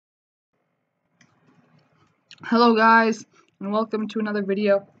Hello guys, and welcome to another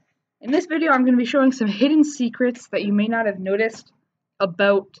video. In this video I'm going to be showing some hidden secrets that you may not have noticed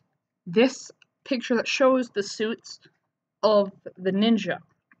about this picture that shows the suits of the ninja.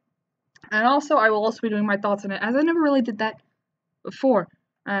 And also I will also be doing my thoughts on it, as I never really did that before.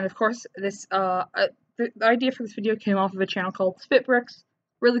 And of course the idea for this video came off of a channel called Spitbricks.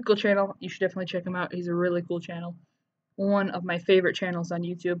 Really cool channel, you should definitely check him out. He's a really cool channel. One of my favorite channels on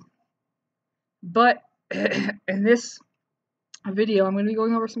YouTube. But in this video, I'm going to be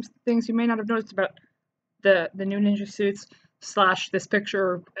going over some things you may not have noticed about the new ninja suits slash this picture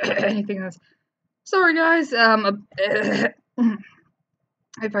or anything else. Sorry guys,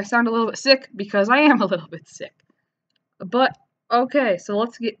 if I sound a little bit sick, because I am a little bit sick. But, okay, so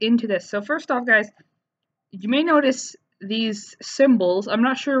let's get into this. So first off, guys, you may notice these symbols. I'm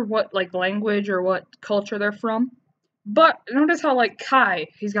not sure what, language or what culture they're from. But notice how, Kai,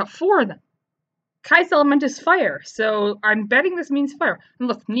 he's got 4 of them. Kai's element is fire, so I'm betting this means fire. And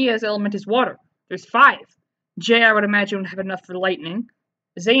look, Nia's element is water. There's 5. Jay, I would imagine, would have enough for lightning.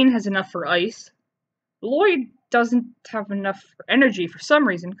 Zane has enough for ice. Lloyd doesn't have enough for energy for some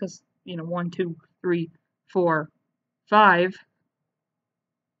reason, because, 1, 2, 3, 4, 5.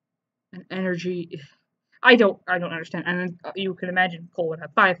 And energy... I don't understand. And then you can imagine Cole would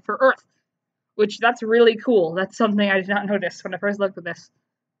have 5 for Earth, which that's really cool. That's something I did not notice when I first looked at this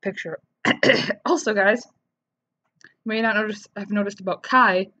picture. Also, guys, you may not have noticed about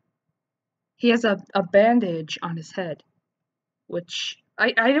Kai. He has a bandage on his head, which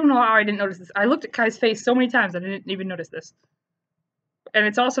I don't know how I didn't notice this. I looked at Kai's face so many times I didn't even notice this. And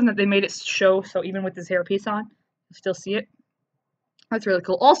it's awesome that they made it show, so even with his hairpiece on, you still see it. That's really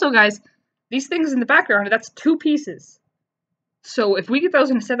cool. Also, guys, these things in the background, that's 2 pieces. So if we get those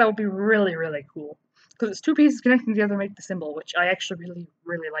in a set, that would be really, really cool. Because it's 2 pieces connecting together to make the symbol, which I actually really,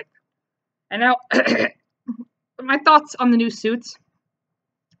 really like. And now, my thoughts on the new suits.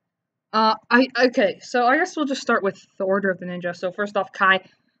 Okay, so I guess we'll just start with the order of the ninja. So first off, Kai.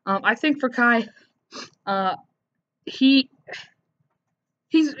 I think for Kai, he's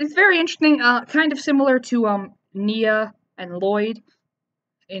very interesting. Kind of similar to Nia and Lloyd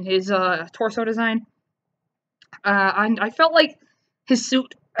in his torso design. And I felt like his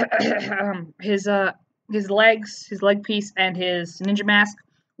suit, his legs, his leg piece, and his ninja mask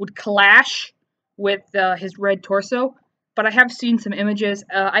would clash with his red torso, but I have seen some images.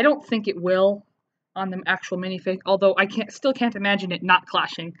 I don't think it will on the actual minifig, although I still can't imagine it not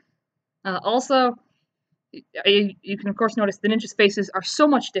clashing. Also, you can of course notice the ninja's faces are so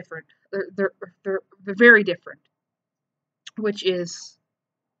much different. They're very different, which is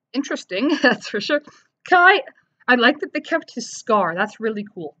interesting. That's for sure. Kai, I like that they kept his scar. That's really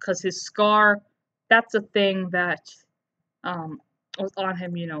cool, because his scar, that's a thing that was on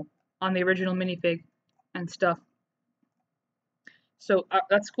him, on the original minifig and stuff. So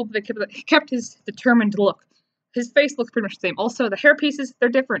that's cool that they kept his determined look. His face looks pretty much the same. Also, the hair pieces, they're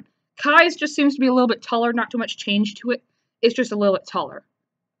different. Kai's just seems to be a little bit taller, not too much change to it. It's just a little bit taller.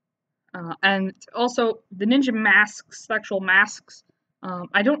 And also, the ninja masks, the actual masks,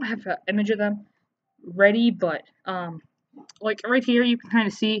 I don't have an image of them ready, but like right here, you can kind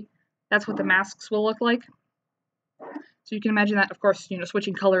of see that's what the masks will look like. So you can imagine that, of course,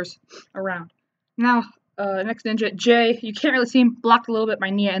 switching colors around. Now, next ninja, Jay. You can't really see him, blocked a little bit by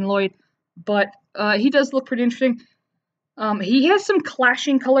Nia and Lloyd, but he does look pretty interesting. He has some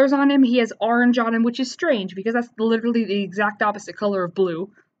clashing colors on him. He has orange on him, which is strange, because that's literally the exact opposite color of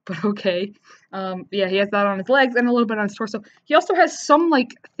blue. But okay. Yeah, he has that on his legs and a little bit on his torso. He also has some,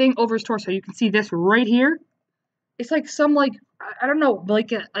 thing over his torso. You can see this right here. It's like some, I don't know,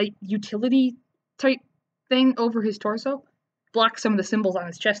 like a utility type thing over his torso. Blocks some of the symbols on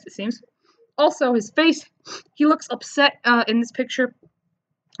his chest, it seems. Also, his face, he looks upset in this picture,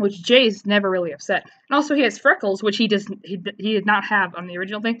 which Jay's never really upset. And also, he has freckles, which he did not have on the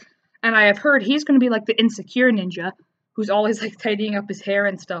original thing. And I have heard he's going to be like the insecure ninja, who's always tidying up his hair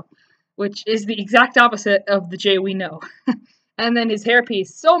and stuff, which is the exact opposite of the Jay we know. And then his hairpiece,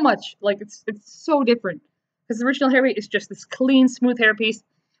 so much, it's so different. Because the original hairpiece is just this clean, smooth hairpiece.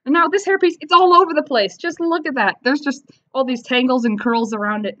 And now this hairpiece, it's all over the place. Just look at that. There's just all these tangles and curls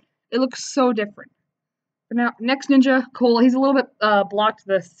around it. It looks so different. But now, next ninja, Cole, he's a little bit blocked.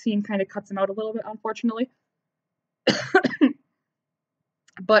 The scene kind of cuts him out a little bit, unfortunately.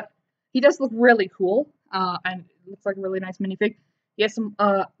 But he does look really cool. And it looks like a really nice minifig. He has some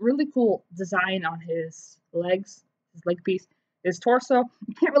really cool design on his legs, his leg piece, his torso.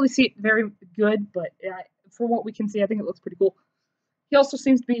 You can't really see it very good, but from what we can see, I think it looks pretty cool. He also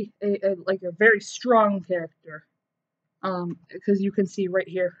seems to be a very strong character, because you can see right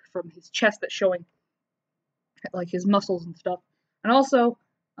here from his chest that's showing. like his muscles and stuff. And also,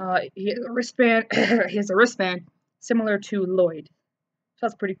 he has a wristband. He has a wristband similar to Lloyd. So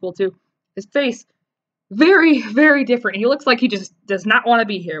that's pretty cool too. His face, very, very different. He looks like he just does not want to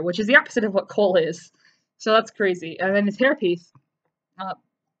be here, which is the opposite of what Cole is. So that's crazy. And then his hairpiece,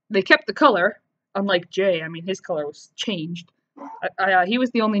 they kept the color, unlike Jay. I mean, his color was changed. He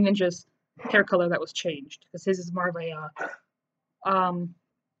was the only ninja's hair color that was changed, because his is more of a,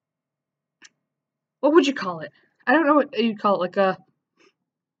 what would you call it? I don't know what you'd call it, like a,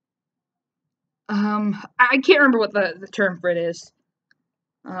 I can't remember what the term for it is,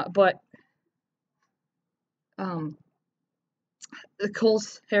 but, the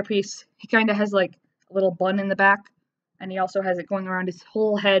Cole's hairpiece, he kind of has, like, a little bun in the back, and he also has it going around his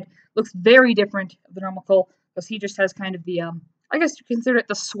whole head. Looks very different of the normal Cole, because he just has kind of the, I guess you consider it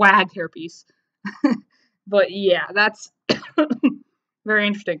the swag hairpiece. But yeah, that's very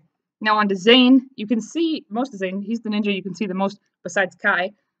interesting. Now on to Zane. You can see most of Zane. He's the ninja you can see the most besides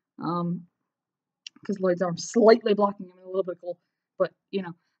Kai. Because Lloyd's arm's slightly blocking him a little bit cool. But, you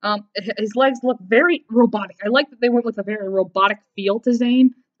know. His legs look very robotic. I like that they went with a very robotic feel to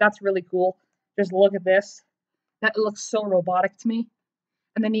Zane. That's really cool. Just look at this. That looks so robotic to me.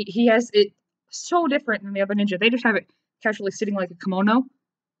 And then he has it so different than the other ninja. They just have it casually sitting like a kimono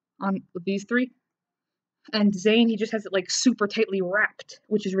on these three. And Zane, he just has it like super tightly wrapped,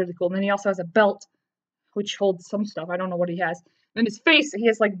 which is really cool. And then he also has a belt, which holds some stuff. I don't know what he has. And his face, he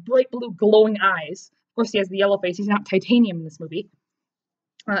has like bright blue glowing eyes. Of course, he has the yellow face. He's not titanium in this movie.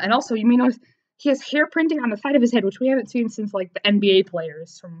 And also, you may notice he has hair printing on the side of his head, which we haven't seen since like the NBA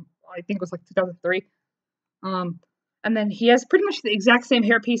players from, I think it was like 2003. And then he has pretty much the exact same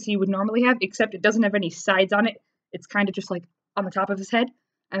hairpiece he would normally have, except it doesn't have any sides on it. It's kind of just like on the top of his head.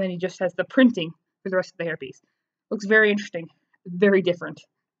 And then he just has the printing for the rest of the hairpiece. Looks very interesting. Very different.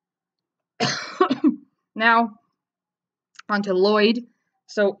 Now, onto Lloyd.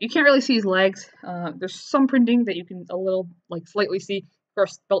 So you can't really see his legs. There's some printing that you can a little, like, slightly see. Of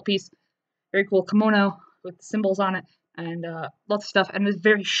course, belt piece. Very cool kimono with symbols on it. And lots of stuff. And this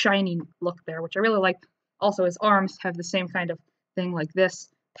very shiny look there, which I really like. Also, his arms have the same kind of thing like this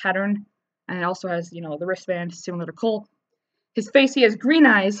pattern. And it also has, you know, the wristband similar to Cole. His face, he has green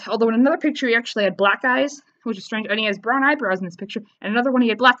eyes, although in another picture he actually had black eyes, which is strange. And he has brown eyebrows in this picture. And another one he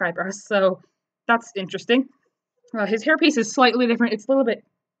had black eyebrows, so that's interesting. His hairpiece is slightly different. It's a little bit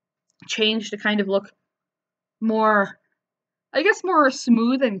changed to kind of look more, I guess, more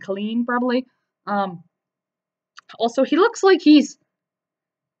smooth and clean, probably. Also, he looks like he's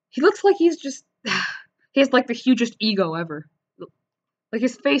just, he has like the hugest ego ever. Like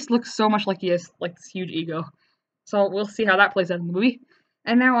his face looks so much like he has like this huge ego. So we'll see how that plays out in the movie.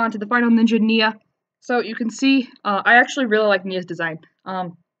 And now on to the final ninja, Nia. So you can see, I actually really like Nia's design. I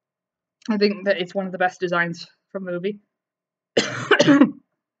think that it's one of the best designs from the movie.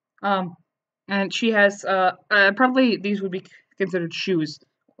 And she has, probably these would be considered shoes.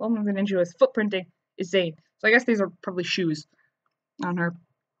 One of the ninja who has foot printing is Zane. So I guess these are probably shoes on her.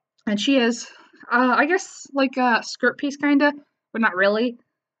 And she has, I guess, like a skirt piece, kinda, but not really,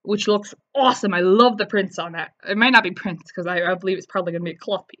 which looks awesome. I love the prints on that. It might not be prints, because I believe it's probably going to be a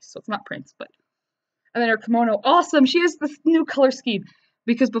cloth piece, so it's not prints, but... And then her kimono, awesome! She has this new color scheme,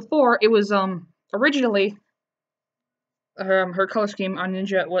 because before, it was, originally, her color scheme on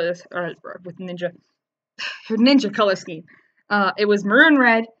Ninja was, with Ninja, her Ninja color scheme, it was maroon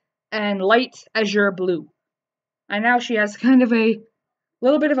red and light azure blue. And now she has kind of a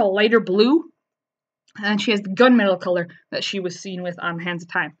little bit of a lighter blue, and she has the gunmetal color that she was seen with on Hands of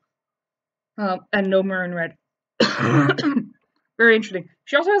Time. And no maroon red. Very interesting.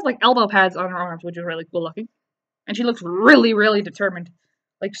 She also has, like, elbow pads on her arms, which is really cool looking. And she looks really, really determined.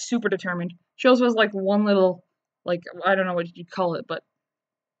 Like, super determined. She also has, like, one little, like, I don't know what you'd call it, but,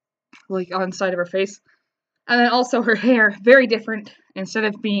 like, on the side of her face. And then also her hair, very different. Instead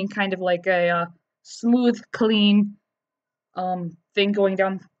of being kind of like a smooth, clean thing going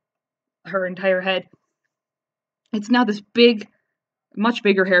down her entire head, it's now this big, much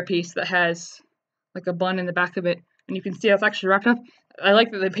bigger hairpiece that has like a bun in the back of it, and you can see that's actually wrapped up. I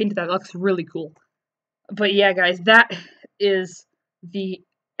like that they painted that. It looks really cool. But yeah, guys, that is the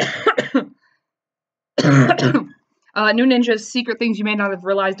new Ninja's secret things you may not have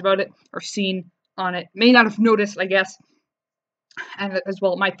realized about it or seen on it. May not have noticed, I guess. And as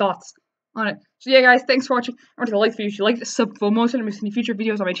well, my thoughts on it. So yeah, guys, thanks for watching. Remember to like the video if you like this, sub for more so you don't miss any future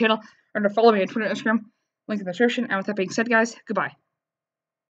videos on my channel. Remember to follow me on Twitter and Instagram. Link in the description. And with that being said, guys, goodbye.